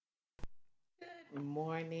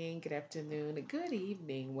Morning, good afternoon, good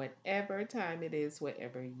evening, whatever time it is,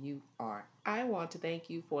 wherever you are. I want to thank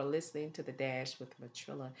you for listening to The Dash with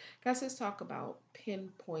Matrilla. Guys, let's talk about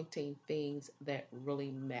pinpointing things that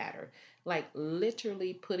really matter. Like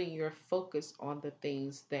literally putting your focus on the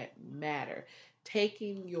things that matter.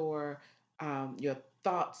 Taking your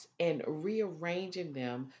thoughts and rearranging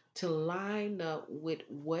them to line up with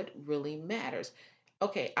what really matters.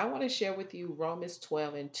 Okay, I want to share with you Romans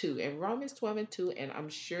 12 and 2. And Romans 12 and 2, and I'm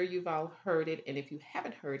sure you've all heard it. And if you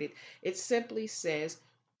haven't heard it, it simply says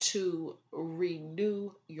to renew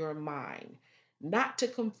your mind, not to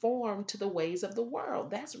conform to the ways of the world.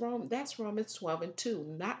 That's Romans 12 and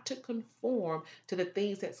 2. Not to conform to the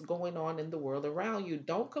things that's going on in the world around you.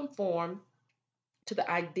 Don't conform to the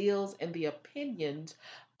ideals and the opinions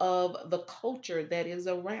of the culture that is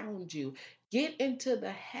around you. Get into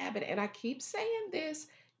the habit, and I keep saying this,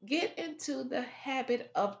 get into the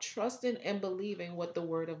habit of trusting and believing what the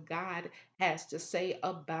Word of God has to say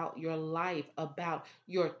about your life, about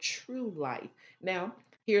your true life. Now,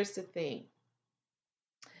 here's the thing,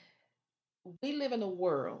 we live in a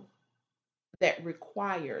world that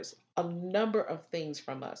requires a number of things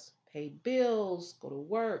from us: pay bills, go to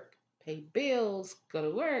work, pay bills, go to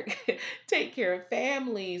work, take care of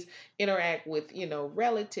families, interact with,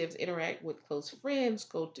 relatives, interact with close friends,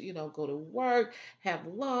 go to, go to work, have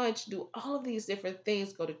lunch, do all of these different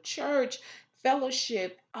things, go to church,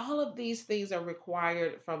 fellowship. All of these things are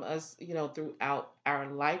required from us, throughout our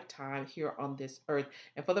lifetime here on this earth.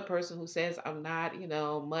 And for the person who says, I'm not,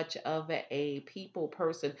 much of a people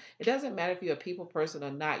person, it doesn't matter if you're a people person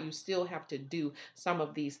or not, you still have to do some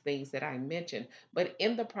of these things that I mentioned. But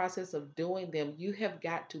in the process of doing them, you have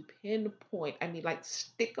got to pinpoint, I mean, like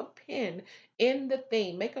stick a pin in the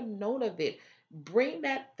thing, make a note of it, bring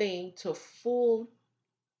that thing to a full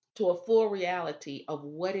reality of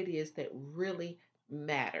what it is that really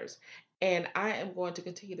matters. And I am going to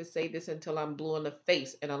continue to say this until I'm blue in the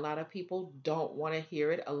face. And a lot of people don't want to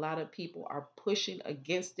hear it. A lot of people are pushing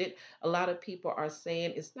against it. A lot of people are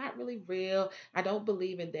saying it's not really real. I don't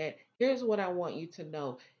believe in that. Here's what I want you to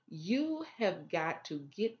know: you have got to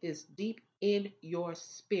get this deep in your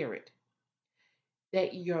spirit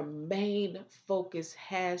that your main focus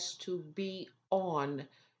has to be on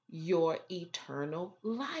your eternal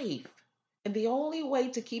life. And the only way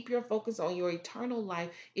to keep your focus on your eternal life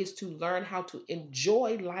is to learn how to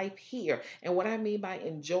enjoy life here. And what I mean by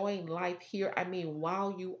enjoying life here, I mean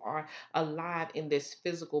while you are alive in this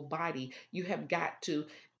physical body, you have got to,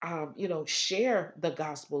 share the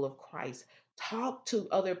gospel of Christ. Talk to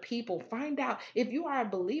other people. Find out if you are a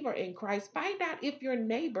believer in Christ. Find out if your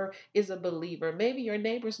neighbor is a believer. Maybe your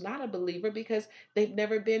neighbor's not a believer because they've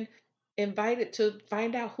never been invited to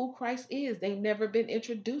find out who Christ is. They've never been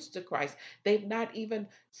introduced to Christ. They've not even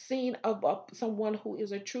seen someone who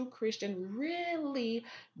is a true Christian really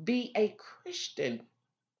be a Christian.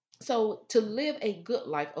 So to live a good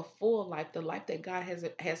life, a full life, the life that God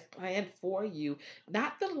has planned for you,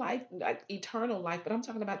 not the life like eternal life, but I'm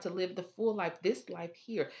talking about to live the full life, this life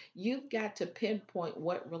here. You've got to pinpoint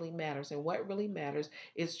what really matters, and what really matters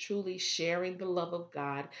is truly sharing the love of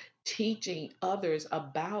God, teaching others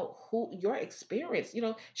about who your experience.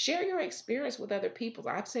 Share your experience with other people.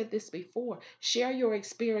 I've said this before. Share your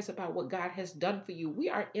experience about what God has done for you.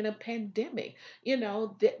 We are in a pandemic.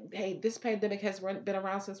 Hey, this pandemic has been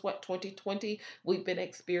around since what, 2020. We've been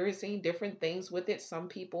experiencing different things with it. Some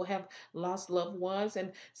people have lost loved ones,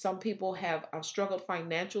 and some people have struggled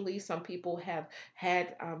financially. Some people have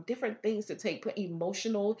had different things to take place,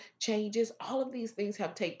 emotional changes. All of these things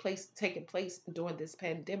have taken place during this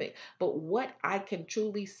pandemic. But what I can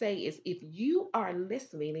truly say is, if you are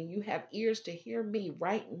listening and you have ears to hear me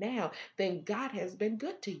right now, then God has been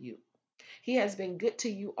good to you. He has been good to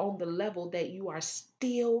you on the level that you are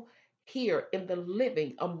still here in the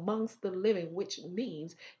living, amongst the living, which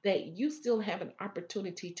means that you still have an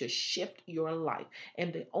opportunity to shift your life.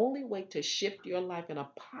 And the only way to shift your life in a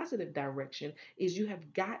positive direction is you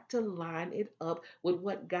have got to line it up with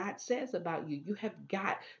what God says about you. You have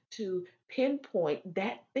got to pinpoint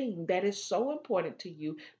that thing that is so important to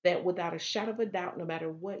you that without a shadow of a doubt, no matter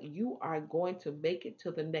what, you are going to make it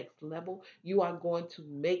to the next level. You are going to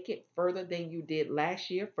make it further than you did last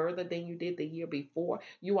year, further than you did the year before.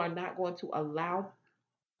 You are not going to allow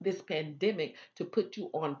this pandemic to put you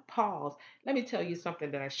on pause. Let me tell you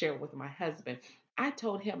something that I shared with my husband. I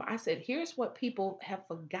told him, I said, here's what people have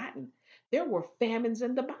forgotten. There were famines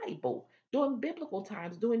in the Bible during biblical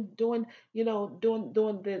times, during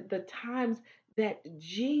the times that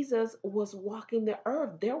Jesus was walking the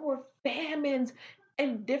earth. There were famines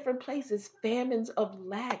in different places, famines of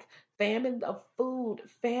lack, famine of food,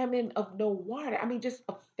 famine of no water. I mean, just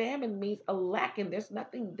a famine means a lack and there's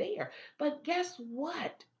nothing there. But guess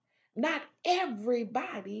what? Not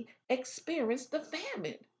everybody experienced the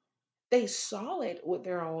famine. They saw it with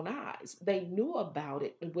their own eyes. They knew about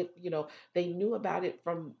it with, they knew about it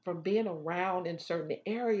from being around in certain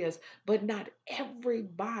areas, but not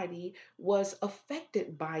everybody was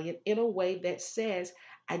affected by it in a way that says,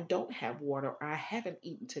 I don't have water, or I haven't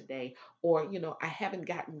eaten today, or I haven't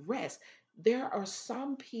gotten rest. There are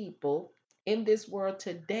some people in this world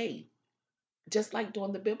today, just like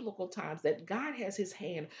during the biblical times, that God has his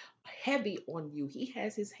hand heavy on you. He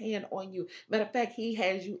has his hand on you. Matter of fact, he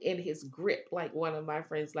has you in his grip, like one of my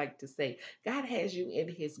friends like to say. God has you in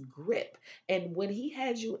his grip. And when he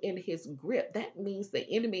has you in his grip, that means the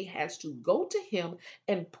enemy has to go to him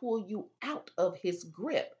and pull you out of his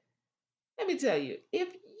grip. Let me tell you, if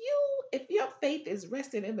your faith is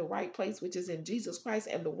resting in the right place, which is in Jesus Christ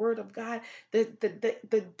and the word of God,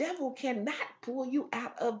 the devil cannot pull you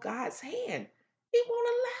out of God's hand. He won't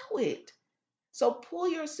allow it. So pull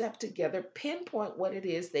yourself together, pinpoint what it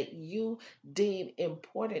is that you deem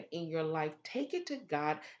important in your life. Take it to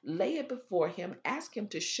God, lay it before Him, ask Him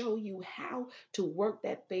to show you how to work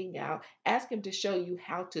that thing out, ask Him to show you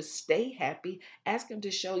how to stay happy, ask Him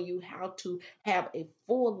to show you how to have a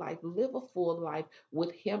full life, live a full life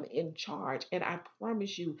with Him in charge. And I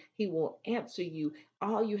promise you, He will answer you.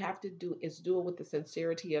 All you have to do is do it with the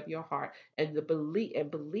sincerity of your heart and the belief and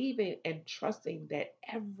believing and trusting that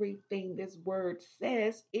everything this word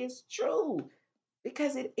says is true,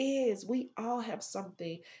 because it is. We all have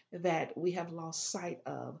something that we have lost sight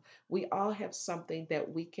of. We all have something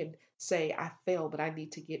that we can say, I failed, but I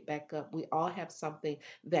need to get back up. We all have something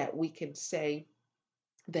that we can say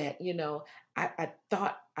that I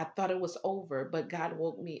thought it was over, but God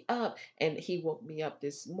woke me up, and He woke me up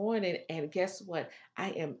this morning, and guess what?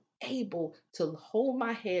 I am able to hold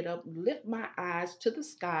my head up, lift my eyes to the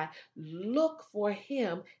sky, look for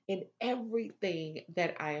Him in everything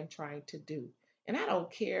that I am trying to do. And I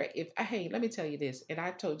don't care if hey, let me tell you this, and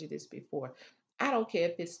I told you this before. I don't care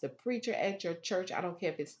if it's the preacher at your church. I don't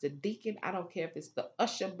care if it's the deacon. I don't care if it's the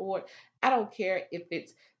usher board. I don't care if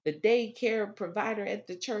it's the daycare provider at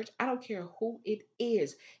the church. I don't care who it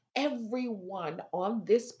is. Everyone on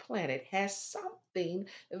this planet has something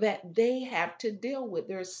that they have to deal with.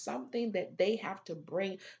 There's something that they have to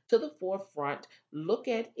bring to the forefront, look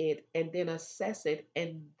at it, and then assess it,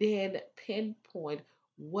 and then pinpoint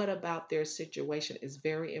what about their situation is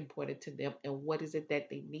very important to them, and what is it that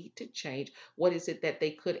they need to change? What is it that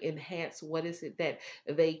they could enhance? What is it that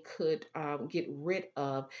they could get rid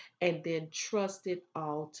of? And then trust it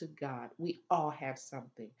all to God. We all have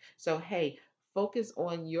something. So, hey, focus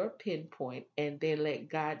on your pinpoint and then let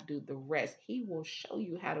God do the rest. He will show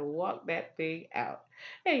you how to walk that thing out.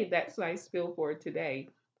 Hey, that's my spiel for today.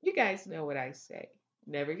 You guys know what I say.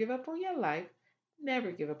 Never give up on your life,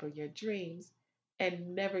 never give up on your dreams,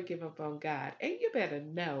 and never give up on God. And you better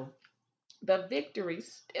know the victory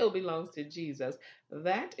still belongs to Jesus.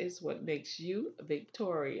 That is what makes you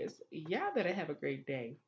victorious. Y'all better have a great day.